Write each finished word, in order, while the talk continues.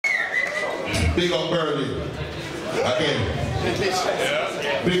Big up Berlin. Again.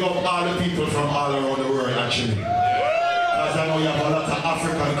 Big up all the people from all around the world actually. Because I know you have a lot of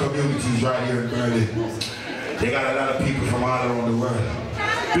African communities right here in Berlin. They got a lot of people from all around the world.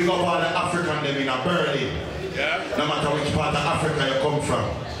 Big up all the African them in Berlin. No matter which part of Africa you come from.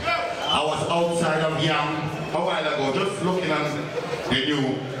 I was outside of YAAM a while ago, just looking at the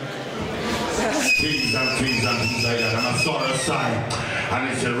new things and things like that, and I saw a sign, and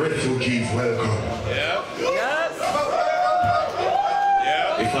it said, "Refugees welcome." Yes.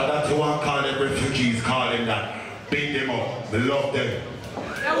 If I had to want to call them refugees, call them that. Big them up, love them.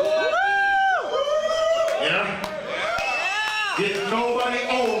 Yeah? If nobody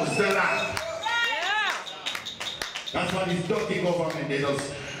owns the land. That's why this dirty government, they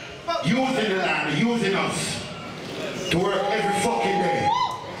just using the land, using us to work every fucking day.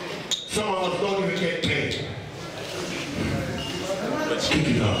 Some of us don't even get paid. Kick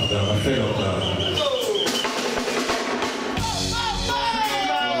it off, dog. I fed up, dog.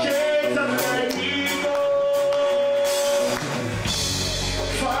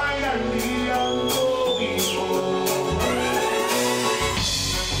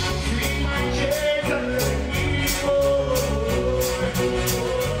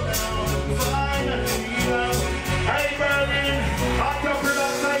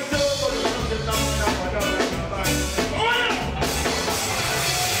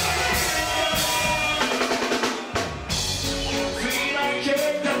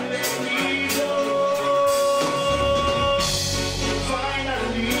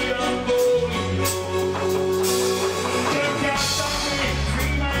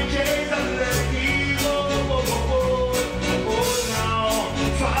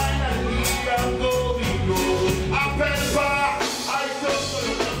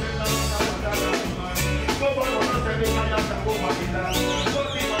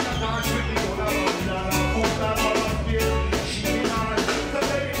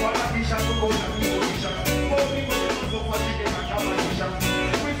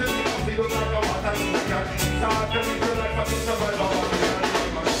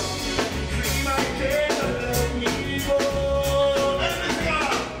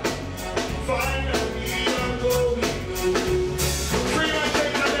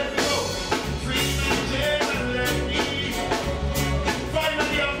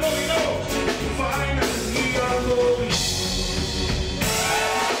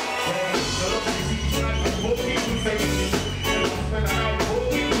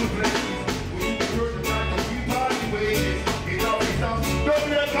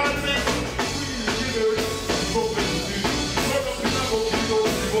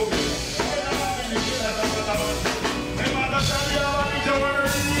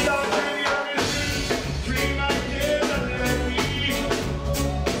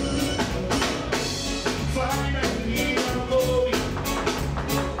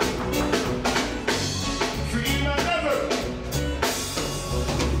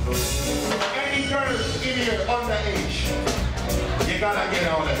 Gotta get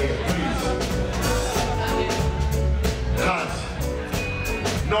out of here, please. Cause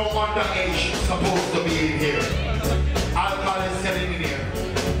no underage is supposed to be in here. Alcohol is selling in here.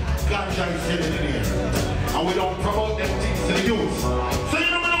 Ganja is selling in here. And we don't promote them things to the youth. So you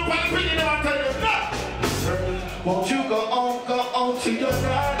know we don't put in them and tell them that. Won't you go on to your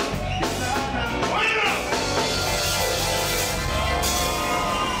God?